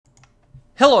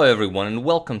Hello everyone and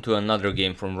welcome to another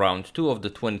game from round 2 of the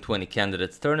 2020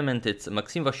 Candidates Tournament. It's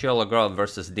Maxime, Vachier, Lagrave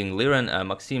versus Liren.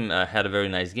 Maxime had a very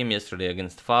nice game yesterday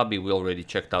against FIDE. We already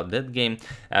checked out that game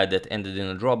that ended in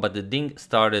a draw, but the Ding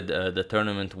started the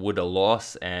tournament with a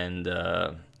loss, and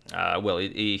well,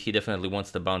 he definitely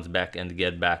wants to bounce back and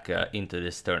get back into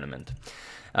this tournament.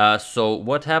 So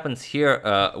what happens here?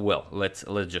 Well, let's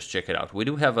just check it out. We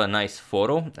do have a nice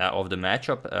photo of the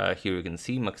matchup. Here you can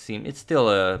see Maxime. It's still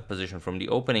a position from the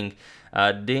opening.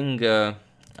 Ding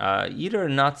either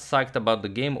not psyched about the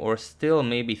game or still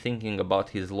maybe thinking about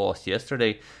his loss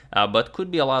yesterday, but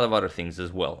could be a lot of other things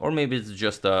as well. Or maybe it's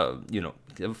just a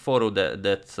a photo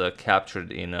that's captured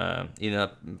in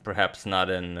a perhaps not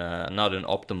an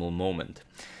optimal moment.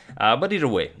 But either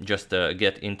way, just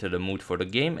get into the mood for the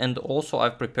game. And also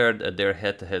I've prepared their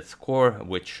head-to-head score,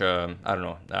 which I don't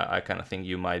know, I kind of think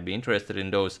you might be interested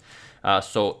in those.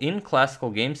 So in classical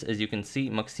games, as you can see,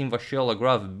 Maxime, Vachier,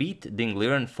 Lagrave beat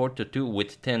Liren 4-2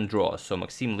 with 10 draws. So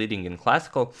Maxime leading in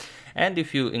classical. And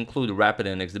if you include rapid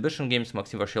and exhibition games,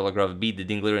 Maxime, Vachier, Lagrave beat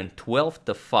Liren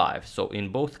 12-5. So in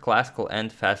both classical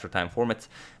and faster time formats,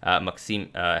 Maxime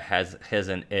has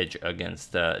an edge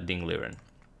against Liren.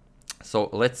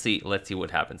 So let's see what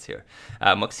happens here.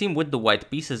 Maxime with the white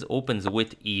pieces opens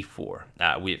with e4.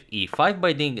 We have e5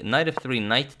 by Ding, knight f3,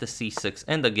 knight to c6,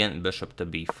 and again bishop to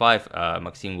b5.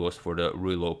 Maxime goes for the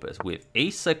Ruy Lopez. We have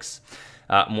a6,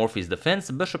 Morphy's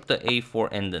defense, bishop to a4,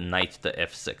 and knight to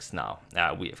f6 now.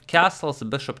 We have castles,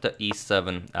 bishop to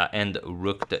e7, and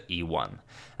rook to e1.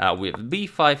 We have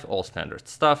b5, all standard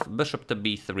stuff, bishop to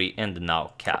b3, and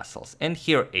now castles. And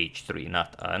here h3,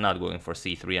 not going for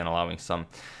c3 and allowing some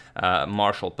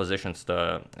martial positions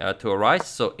to arise.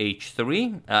 So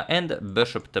h3 and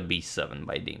bishop to b7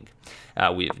 by Ding.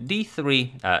 We have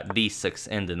d3, d6,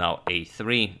 and now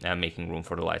a3, making room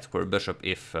for the light square bishop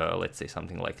if, let's say,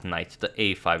 something like knight to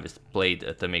a5 is played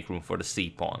to make room for the c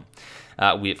pawn.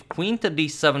 We have queen to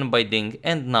d7 by Ding,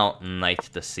 and now knight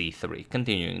to c3,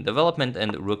 continuing development,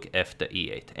 and rook f to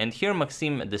e8. And here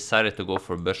Maxime decided to go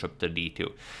for bishop to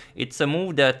d2. It's a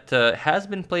move that has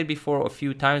been played before a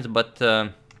few times, but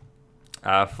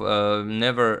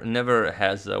never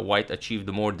has white achieved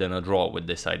more than a draw with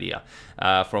this idea.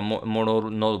 From more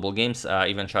notable games,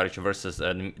 Ivan Šarić versus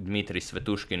Dmitry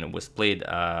Svetushkin was played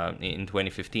in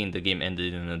 2015. The game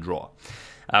ended in a draw.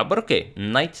 But okay,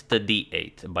 knight to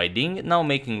d8 by Ding, now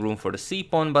making room for the c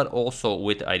pawn, but also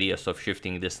with ideas of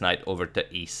shifting this knight over to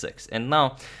e6. And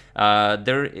now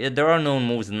there are known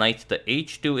moves. Knight to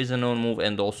h2 is a known move,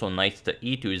 and also knight to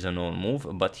e2 is a known move.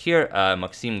 But here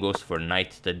Maxime goes for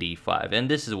knight to d5, and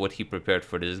this is what he prepared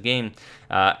for this game.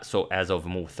 So as of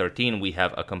move 13, we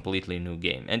have a completely new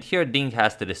game. And here Ding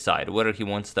has to decide whether he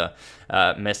wants to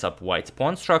mess up white's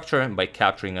pawn structure by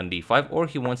capturing on d5, or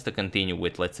he wants to continue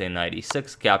with, let's say, knight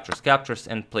e6, captures,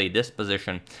 and play this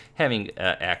position, having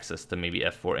access to maybe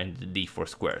f4 and d4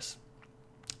 squares.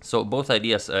 So both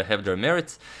ideas have their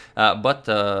merits, but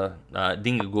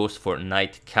Ding goes for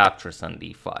knight captures on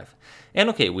d5. And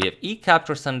okay, we have e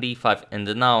captures on d5,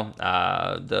 and now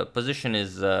the position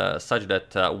is such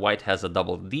that white has a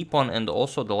double d pawn, and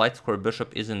also the light square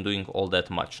bishop isn't doing all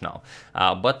that much now.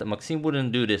 But Maxime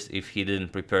wouldn't do this if he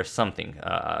didn't prepare something,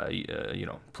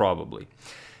 probably.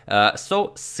 So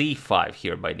c5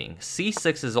 here by Ding.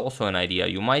 c6 is also an idea.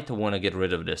 You might want to get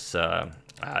rid of this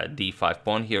d5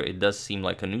 pawn here. It does seem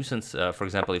like a nuisance. For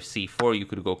example, if c4, you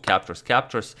could go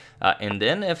captures, and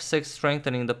then f6,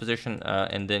 strengthening the position,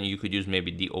 and then you could use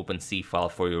maybe the open c file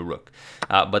for your rook.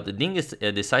 But the Ding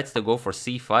decides to go for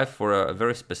c5 for a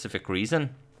very specific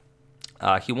reason.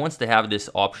 He wants to have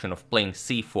this option of playing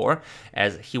c4,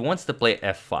 as he wants to play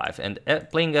f5, and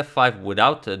playing f5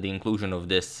 without the inclusion of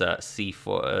this c5,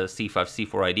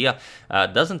 c4 idea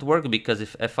doesn't work, because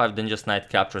if f5, then just knight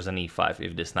captures on e5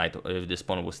 if this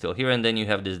pawn was still here, and then you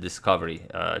have this discovery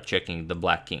checking the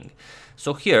black king.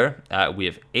 So here we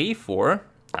have a4,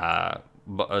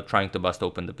 trying to bust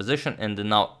open the position, and then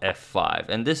now f5,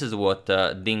 and this is what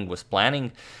Ding was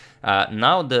planning.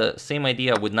 Now the same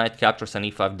idea with knight captures on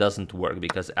e5 doesn't work,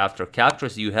 because after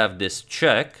captures you have this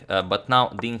check, but now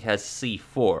Ding has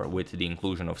c4 with the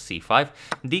inclusion of c5,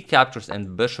 d captures,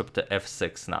 and bishop to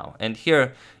f6 now. And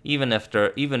here, even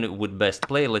with best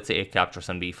play, let's say a captures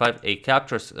on b5, a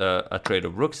captures, a trade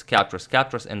of rooks, captures,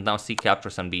 and now c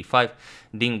captures on b5,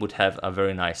 Ding would have a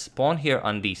very nice pawn here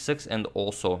on d6, and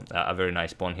also a very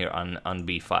nice pawn here on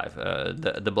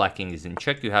b5. The black king is in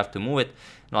check, you have to move it.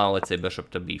 Now let's say bishop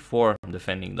to b4,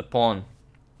 defending the pawn.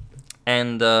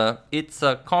 And it's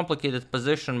a complicated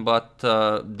position, but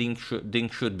Ding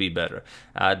should be better.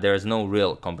 There's no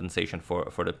real compensation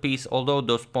for the piece, although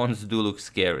those pawns do look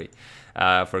scary.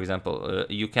 For example,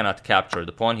 you cannot capture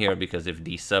the pawn here, because if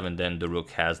d7, then the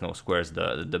rook has no squares.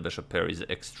 The bishop pair is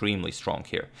extremely strong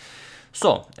here.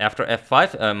 So after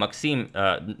f5, Maxime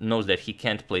knows that he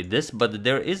can't play this, but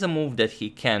there is a move that he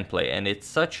can play, and it's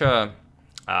such a...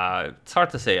 it's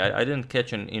hard to say. I didn't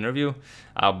catch an interview,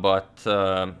 but...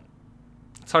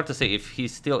 it's hard to say if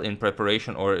he's still in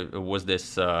preparation, or was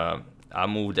this a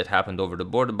move that happened over the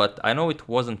board, but I know it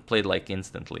wasn't played like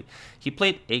instantly. He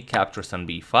played a captures on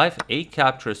b5, a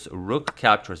captures, rook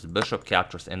captures, bishop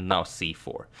captures, and now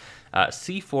c4.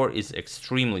 C4 is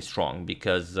extremely strong,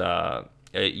 because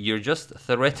you're just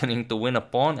threatening to win a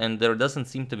pawn, and there doesn't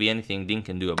seem to be anything Ding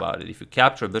can do about it. If you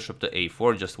capture bishop to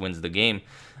a4, just wins the game.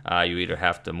 You either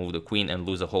have to move the queen and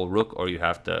lose a whole rook, or you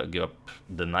have to give up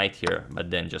the knight here,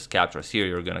 but then just captures here.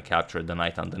 You're going to capture the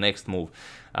knight on the next move.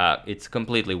 It's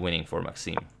completely winning for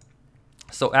Maxime.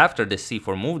 So after this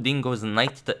c4 move, Ding goes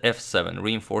knight to f7,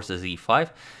 reinforces e5,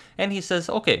 and he says,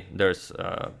 okay, there's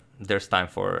time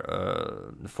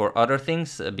for other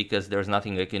things, because there's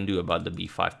nothing I can do about the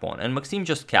b5 pawn. And Maxime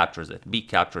just captures it.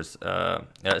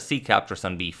 C captures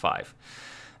on b5.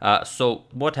 So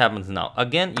what happens now?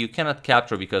 Again, you cannot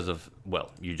capture because of,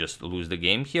 well, you just lose the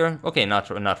game here. Okay,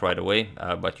 not right away,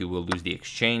 but you will lose the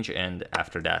exchange, and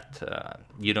after that,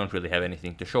 you don't really have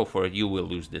anything to show for it. You will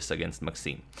lose this against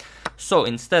Maxime. So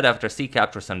instead, after c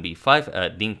captures on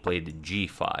b5, Ding played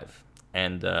g5.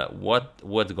 And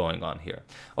what's going on here?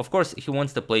 Of course, he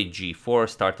wants to play g4,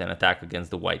 start an attack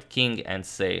against the white king, and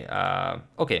say,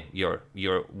 okay,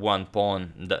 your one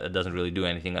pawn doesn't really do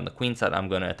anything on the queen side. I'm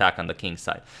going to attack on the king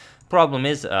side. Problem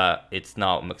is, it's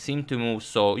now Maxime to move,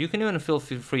 so you can even feel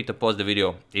free to pause the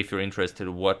video if you're interested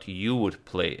in what you would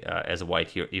play as a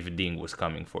white here if Ding was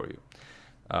coming for you.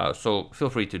 So feel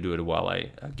free to do it while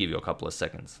I give you a couple of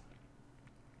seconds.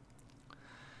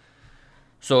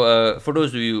 So for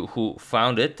those of you who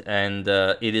found it, and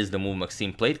it is the move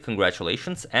Maxime played,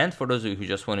 congratulations. And for those of you who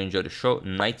just want to enjoy the show,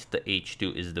 knight to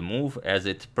h2 is the move, as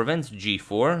it prevents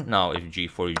g4. Now if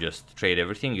g4, you just trade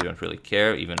everything, you don't really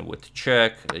care. Even with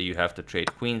check, you have to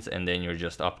trade queens, and then you're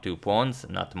just up 2 pawns.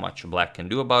 Not much black can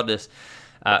do about this.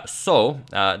 So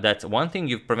that's one thing,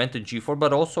 you've prevented g4,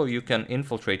 but also you can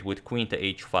infiltrate with queen to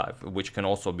h5, which can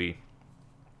also be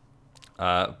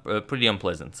pretty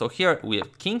unpleasant. So here we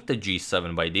have king to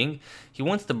g7 by Ding. He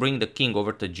wants to bring the king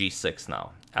over to g6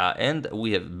 now. And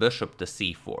we have bishop to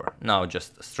c4. Now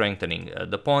just strengthening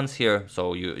the pawns here,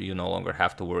 so you no longer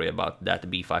have to worry about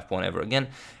that b5 pawn ever again.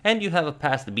 And you have a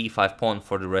passed b5 pawn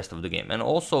for the rest of the game. And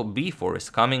also b4 is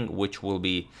coming, which will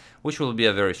be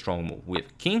a very strong move. We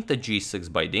have king to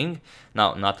g6 by Ding.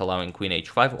 Now not allowing queen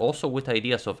h5, also with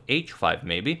ideas of h5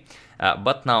 maybe.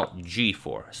 But now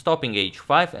g4, stopping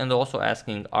h5, and also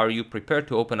asking, are you prepared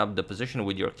to open up the position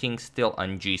with your king still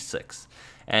on g6?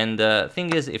 And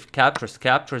thing is, if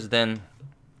captures, then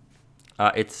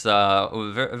it's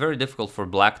very difficult for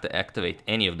black to activate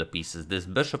any of the pieces. This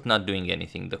bishop not doing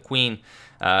anything. The queen,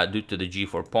 due to the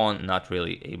g4 pawn, not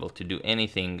really able to do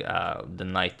anything. The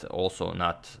knight also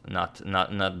not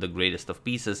the greatest of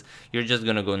pieces. You're just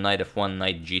gonna go knight f1,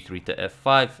 knight g3 to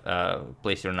f5,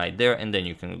 place your knight there, and then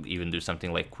you can even do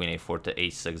something like queen a4 to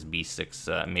a6,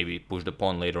 b6, maybe push the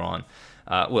pawn later on.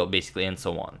 Well, basically, and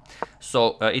so on.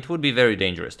 So it would be very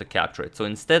dangerous to capture it. So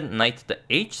instead, knight to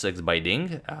h6 by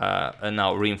Ding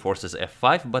now reinforces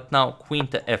f5, but now queen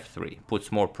to f3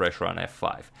 puts more pressure on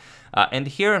f5. And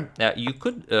here you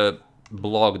could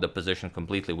block the position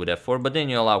completely with f4, but then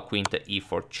you allow queen to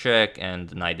e4 check,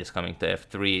 and knight is coming to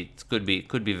f3. It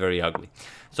could be very ugly.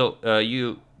 So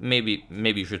you maybe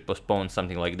you should postpone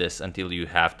something like this until you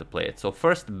have to play it. So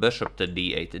first, bishop to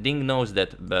d8. Ding knows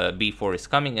that b4 is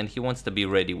coming, and he wants to be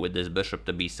ready with this bishop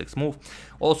to b6 move.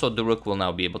 Also, the rook will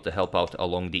now be able to help out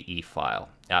along the e file.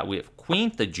 We have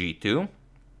queen to g2.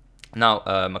 Now,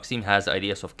 Maxime has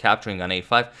ideas of capturing on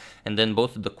a5, and then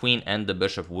both the queen and the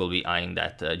bishop will be eyeing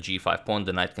that g5 pawn.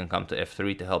 The knight can come to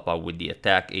f3 to help out with the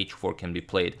attack. h4 can be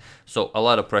played. So a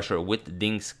lot of pressure with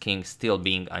Ding's king still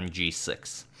being on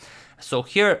g6. So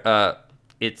here,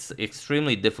 it's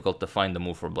extremely difficult to find the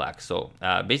move for black. So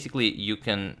basically, you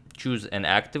can choose an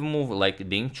active move like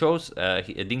Ding chose.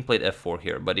 Ding played f4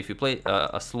 here, but if you play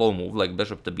a slow move like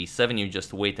bishop to b7, you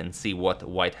just wait and see what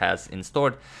white has in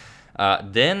store.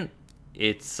 Then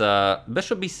it's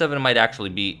bishop b7 might actually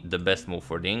be the best move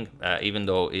for Ding, even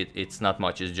though it's not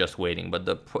much, it's just waiting. But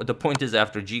the point is,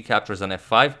 after g captures on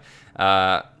f5,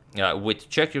 with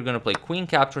check, you're going to play queen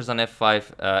captures on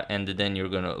f5, and then you're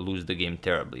going to lose the game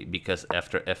terribly, because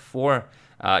after f4,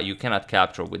 You cannot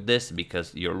capture with this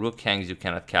because your rook hangs. You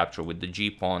cannot capture with the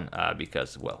g-pawn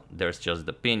because, well, there's just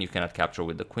the pin. You cannot capture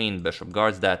with the queen. Bishop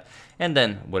guards that. And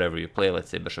then whatever you play, let's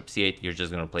say bishop c8, you're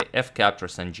just going to play f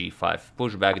captures and g5,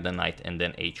 push back the knight, and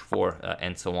then h4,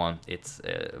 and so on. It's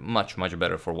much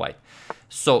better for white.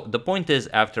 So the point is,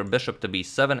 after bishop to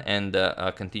b7 and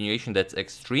a continuation that's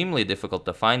extremely difficult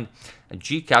to find,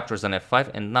 g captures on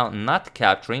f5, and now not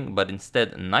capturing, but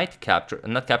instead knight capture,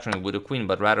 not capturing with the queen,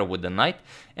 but rather with the knight.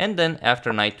 And then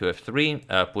after knight to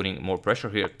f3, putting more pressure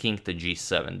here, king to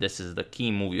g7. This is the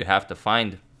key move you have to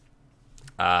find.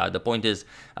 The point is,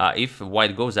 if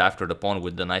white goes after the pawn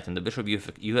with the knight and the bishop,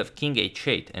 you have king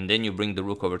h8, and then you bring the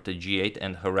rook over to g8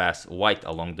 and harass white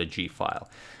along the g file.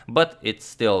 But it's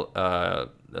still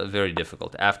very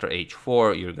difficult. After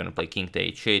h4, you're going to play king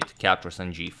to h8, captures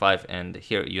on g5, and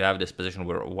here you have this position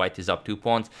where white is up 2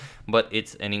 pawns, but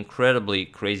it's an incredibly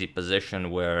crazy position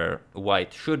where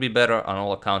white should be better on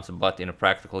all accounts, but in a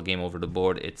practical game over the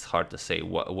board, it's hard to say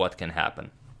what can happen.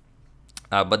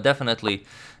 But definitely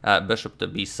bishop to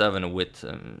b7 with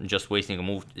just wasting a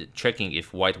move, checking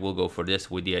if white will go for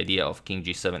this with the idea of king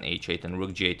g7, h8, and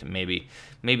rook g8,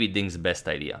 maybe Ding's best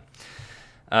idea.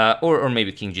 Or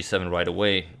maybe king g7 right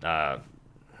away.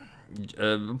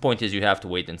 Point is, you have to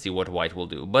wait and see what white will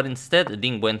do. But instead,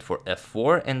 Ding went for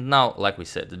f4, and now, like we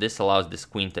said, this allows this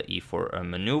queen to e4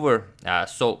 maneuver.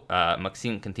 So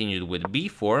Maxime continued with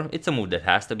b4. It's a move that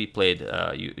has to be played.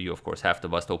 You of course have to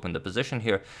bust open the position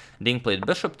here. Ding played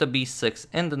bishop to b6,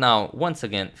 and now, once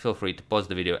again, feel free to pause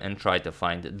the video and try to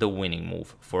find the winning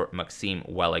move for Maxime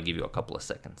while I give you a couple of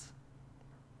seconds.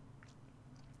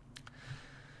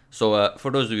 So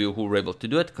for those of you who were able to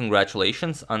do it,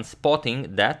 congratulations on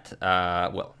spotting that,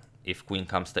 well, if queen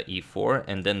comes to e4,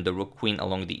 and then the rook queen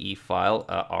along the e file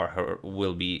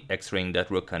will be x-raying that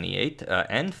rook on e8.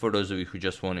 And for those of you who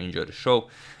just want to enjoy the show,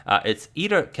 it's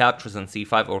either captures on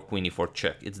c5 or queen e4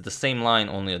 check. It's the same line,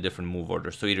 only a different move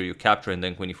order. So either you capture and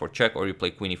then queen e4 check, or you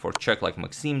play queen e4 check like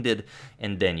Maxime did,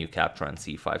 and then you capture on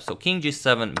c5. So king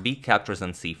g7, b captures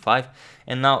on c5,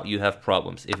 and now you have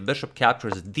problems. If bishop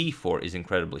captures, d4 is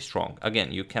incredibly strong.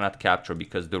 Again, you cannot capture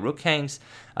because the rook hangs.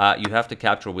 You have to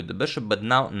capture with the bishop, but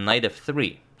now knight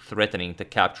f3, threatening to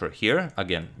capture here.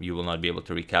 Again, you will not be able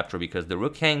to recapture because the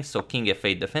rook hangs, so king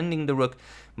f8 defending the rook,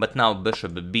 but now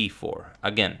bishop b4,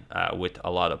 again, with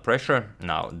a lot of pressure.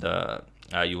 Now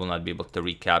you will not be able to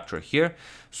recapture here.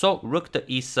 So rook to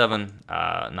e7,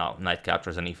 now knight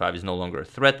captures on e5 is no longer a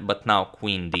threat, but now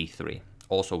queen d3.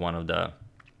 Also one of the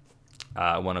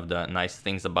nice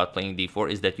things about playing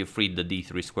d4 is that you freed the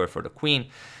d3 square for the queen.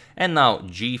 And now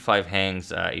g5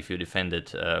 hangs. If you defend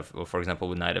it, for example,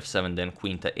 with knight f7, then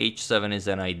queen to h7 is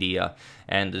an idea.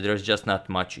 And there's just not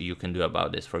much you can do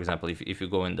about this. For example, if you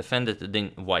go and defend it,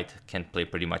 then white can't play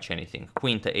pretty much anything.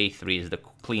 Queen to a3 is the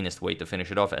cleanest way to finish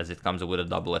it off, as it comes with a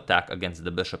double attack against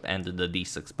the bishop and the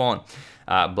d6 pawn.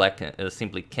 Black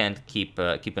simply can't keep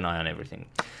an eye on everything.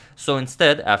 So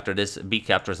instead, after this b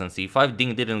captures on c5,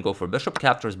 Ding didn't go for bishop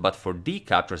captures, but for d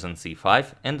captures on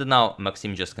c5. And now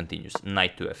Maxime just continues.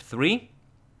 Knight to f3.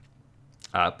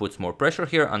 Puts more pressure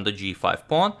here on the g5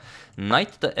 pawn.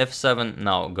 Knight to f7,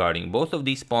 now guarding both of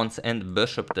these pawns. And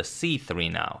bishop to c3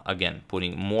 now. Again,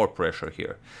 putting more pressure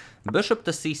here. Bishop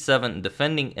to c7,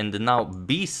 defending, and now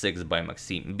b6 by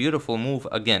Maxime. Beautiful move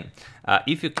again.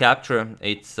 If you capture,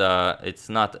 it's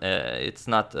not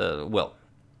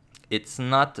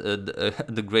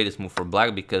the greatest move for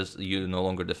black because you no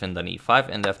longer defend on e5,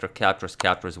 and after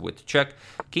captures with check,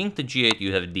 king to g8,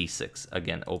 you have d6,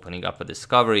 again opening up a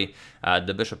discovery.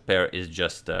 The bishop pair is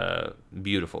just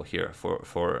beautiful here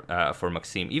for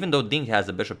Maxime, even though Ding has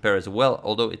a bishop pair as well,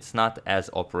 although it's not as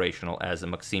operational as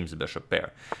Maxime's bishop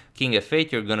pair. King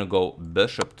f8, you're gonna go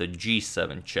bishop to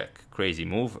g7 check. Crazy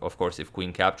move. Of course, if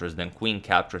queen captures, then queen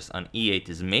captures on e8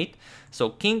 is mate. So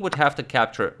king would have to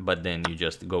capture, but then you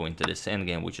just go into this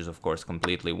endgame, which is of course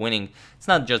completely winning. It's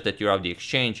not just that you're out the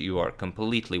exchange, you are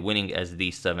completely winning, as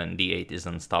d7, d8 is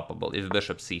unstoppable. If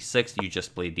bishop c6, you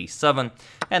just play d7,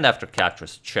 and after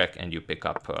captures check, and you pick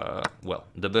up well,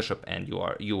 the bishop, and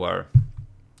you are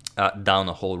down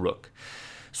a whole rook.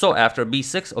 So after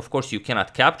b6, of course, you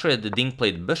cannot capture it. The Ding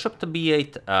played bishop to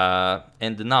b8,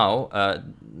 and now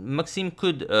Maxime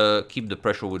could keep the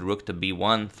pressure with rook to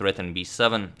b1, threaten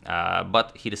b7,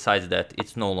 but he decides that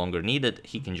it's no longer needed.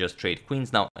 He can just trade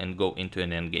queens now and go into an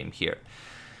endgame here.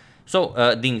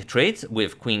 So Ding trades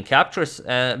with queen captures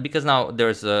because now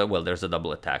there's a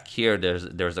double attack here.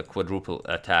 There's a quadruple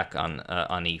attack on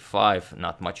e5.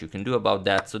 Not much you can do about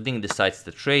that. So Ding decides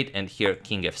to trade, and here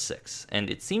king f6. And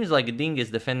it seems like Ding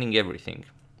is defending everything.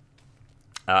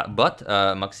 But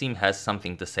Maxime has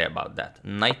something to say about that.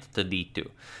 Knight to d2.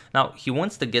 Now, he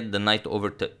wants to get the knight over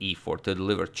to e4 to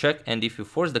deliver check, and if you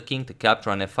force the king to capture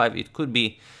on f5, it could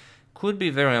be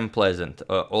very unpleasant,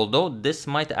 although this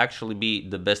might actually be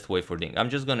the best way for Ding. I'm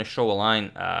just going to show a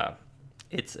line.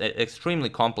 It's extremely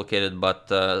complicated, but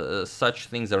such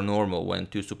things are normal when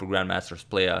two super grandmasters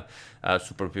play a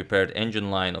super prepared engine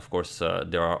line. Of course,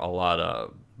 there are a lot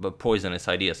of poisonous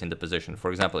ideas in the position. For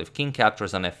example, if king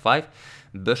captures on f5,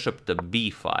 bishop to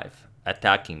b5,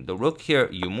 attacking the rook here,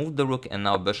 you move the rook, and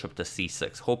now bishop to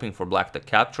c6, hoping for black to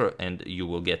capture, and you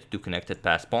will get two connected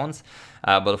pass pawns.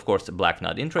 But of course, black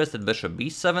not interested. Bishop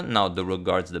b7, now the rook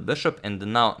guards the bishop, and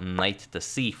now knight to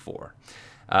c4.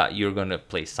 You're going to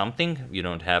play something. You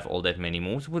don't have all that many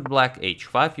moves with black.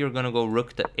 h5, you're going to go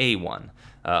rook to a1.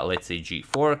 Let's say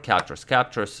g4,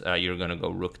 captures. You're going to go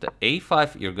rook to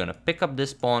a5. You're going to pick up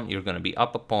this pawn. You're going to be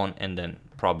up a pawn, and then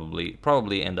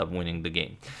probably end up winning the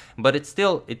game. But it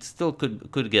still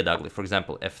could get ugly. For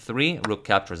example, f3, rook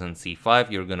captures on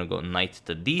c5. You're going to go knight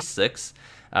to d6.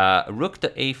 Rook to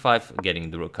a5,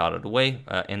 getting the rook out of the way.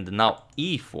 And now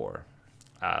e4.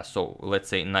 So let's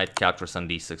say knight captures on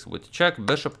d6 with check,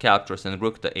 bishop captures, and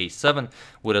rook to a7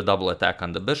 with a double attack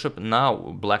on the bishop. Now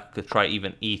black could try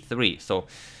even e3. So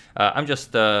I'm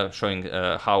just showing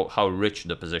how rich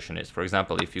the position is. For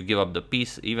example, if you give up the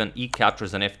piece, even e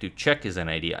captures on f2 check is an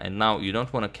idea. And now you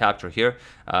don't want to capture here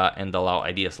and allow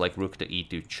ideas like rook to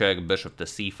e2 check, bishop to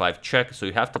c5 check. So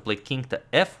you have to play king to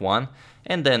f1,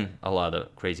 and then a lot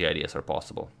of crazy ideas are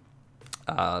possible.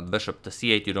 Bishop to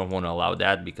c8, you don't want to allow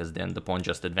that because then the pawn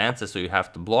just advances, so you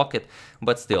have to block it.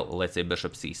 But still, let's say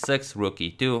bishop c6, rook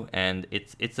e2, and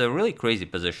it's a really crazy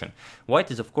position.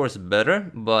 White is of course better,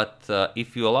 but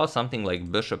if you allow something like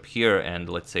bishop here and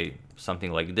let's say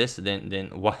something like this, then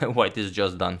white is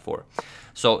just done for.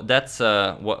 So that's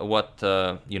what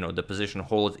the position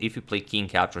holds if you play king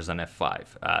captures on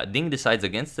f5. Ding decides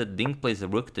against it. Ding plays a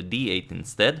rook to d8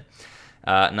 instead.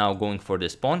 Now going for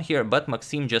this pawn here, but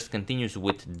Maxime just continues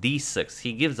with d6.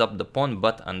 He gives up the pawn,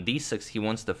 but on d6 he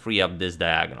wants to free up this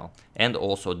diagonal and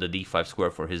also the d5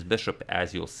 square for his bishop,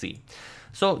 as you'll see.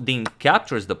 So Ding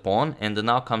captures the pawn, and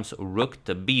now comes rook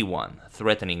to b1,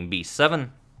 threatening b7.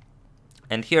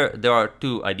 And here there are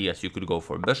two ideas you could go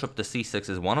for. Bishop to c6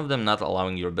 is one of them, not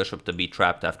allowing your bishop to be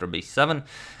trapped after b7.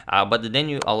 But then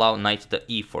you allow knight to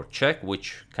e4 check,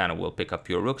 which kind of will pick up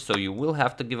your rook. So you will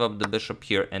have to give up the bishop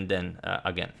here. And then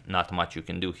again, not much you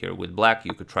can do here with black.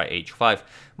 You could try h5,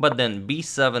 but then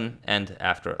b7, and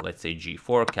after let's say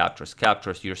g4,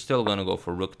 captures, you're still going to go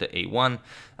for rook to a1.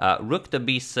 Rook to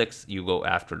b6, you go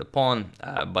after the pawn,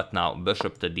 but now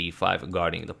bishop to d5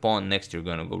 guarding the pawn. Next you're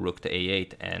going to go rook to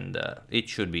a8, and it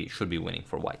should be winning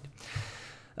for white.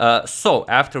 So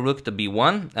after rook to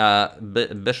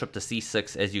b1, bishop to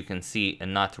c6, as you can see,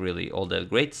 and not really all that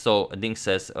great. So Ding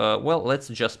says, well, let's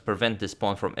just prevent this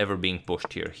pawn from ever being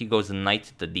pushed here. He goes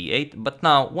knight to d8, but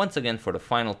now once again for the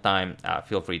final time,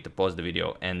 feel free to pause the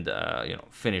video and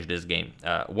finish this game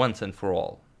once and for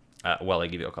all. While I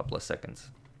give you a couple of seconds.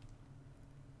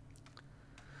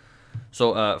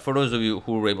 So for those of you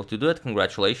who were able to do it,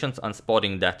 congratulations on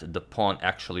spotting that the pawn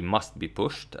actually must be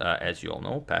pushed. As you all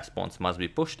know, passed pawns must be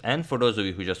pushed. And for those of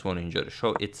you who just want to enjoy the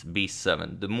show, it's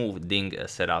b7. The move Ding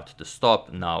set out to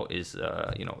stop now is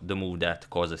the move that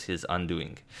causes his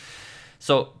undoing.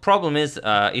 So problem is,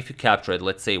 if you capture it,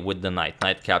 let's say with the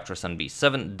knight captures on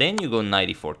b7, then you go knight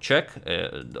e4 check.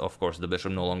 Of course, the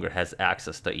bishop no longer has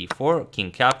access to e4.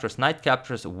 King captures, knight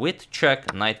captures with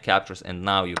check, knight captures, and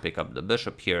now you pick up the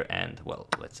bishop here, and well,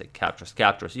 let's say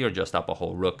captures. You're just up a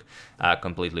whole rook,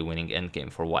 completely winning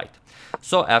endgame for white.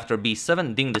 So after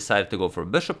b7, Ding decided to go for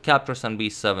bishop captures on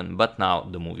b7, but now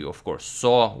the move you of course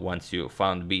saw once you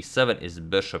found b7 is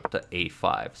bishop to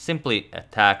a5. Simply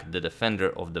attack the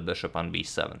defender of the bishop on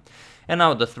b7. And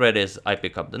now the threat is I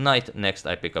pick up the knight, next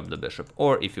I pick up the bishop,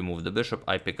 or if you move the bishop,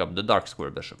 I pick up the dark square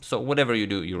bishop. So whatever you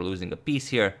do, you're losing a piece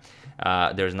here.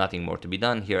 There's nothing more to be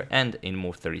done here, and in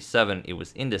move 37, it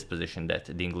was in this position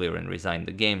that Ding Liren resigned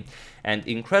the game. And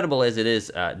incredible as it is,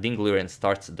 Ding Liren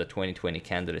starts the 2020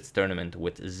 Candidates Tournament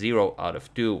with 0 out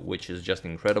of 2, which is just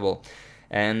incredible.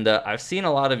 And I've seen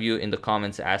a lot of you in the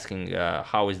comments asking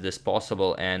how is this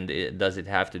possible, and does it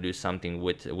have to do something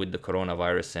with the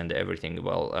coronavirus and everything?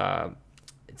 Well,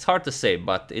 it's hard to say,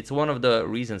 but it's one of the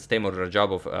reasons Teimour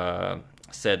Radjabov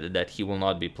said that he will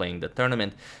not be playing the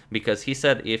tournament, because he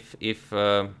said if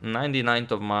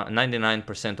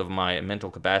 99% of my mental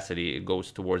capacity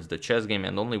goes towards the chess game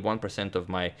and only 1% of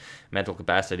my mental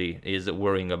capacity is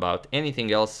worrying about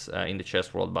anything else in the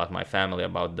chess world, about my family,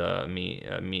 about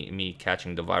me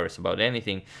catching the virus, about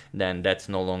anything, then that's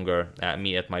no longer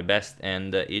me at my best.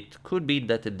 And it could be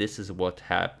that this is what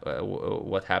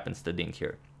happens to Ding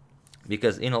here,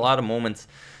 because in a lot of moments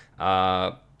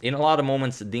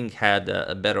Ding had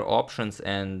better options,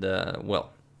 and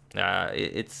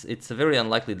it's very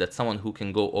unlikely that someone who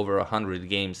can go over 100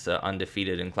 games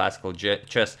undefeated in classical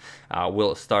chess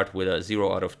will start with a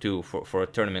 0 out of 2 for a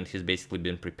tournament he's basically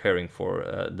been preparing for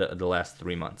the last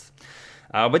 3 months.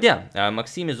 But yeah,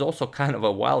 Maxime is also kind of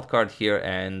a wild card here,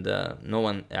 and no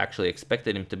one actually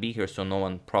expected him to be here, so no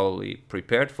one probably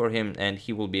prepared for him, and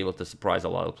he will be able to surprise a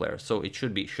lot of players. So it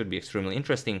should be extremely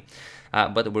interesting.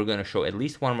 But we're going to show at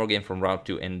least one more game from round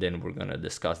 2, and then we're going to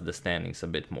discuss the standings a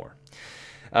bit more.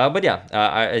 But yeah,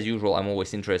 as usual, I'm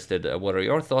always interested. What are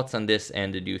your thoughts on this?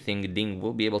 And do you think Ding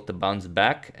will be able to bounce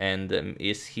back? And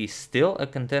is he still a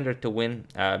contender to win?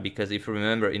 Because if you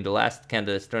remember, in the last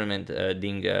candidates tournament,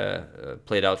 Ding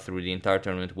played out through the entire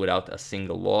tournament without a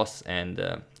single loss, and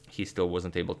he still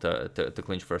wasn't able to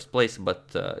clinch first place.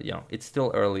 But you know, it's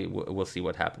still early. We'll see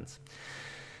what happens.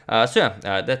 So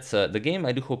yeah, that's the game.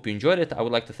 I do hope you enjoyed it. I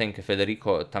would like to thank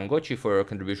Federico Tangocci for your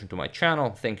contribution to my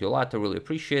channel. Thank you a lot. I really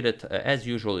appreciate it. As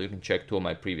usual, you can check 2 of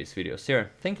my previous videos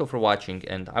here. Thank you for watching,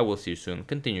 and I will see you soon,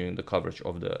 continuing the coverage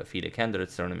of the FIDE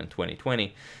Candidates Tournament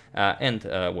 2020, and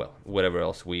well, whatever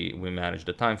else we manage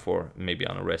the time for, maybe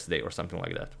on a rest day or something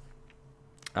like that.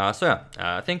 So yeah,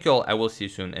 thank you all. I will see you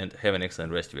soon, and have an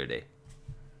excellent rest of your day.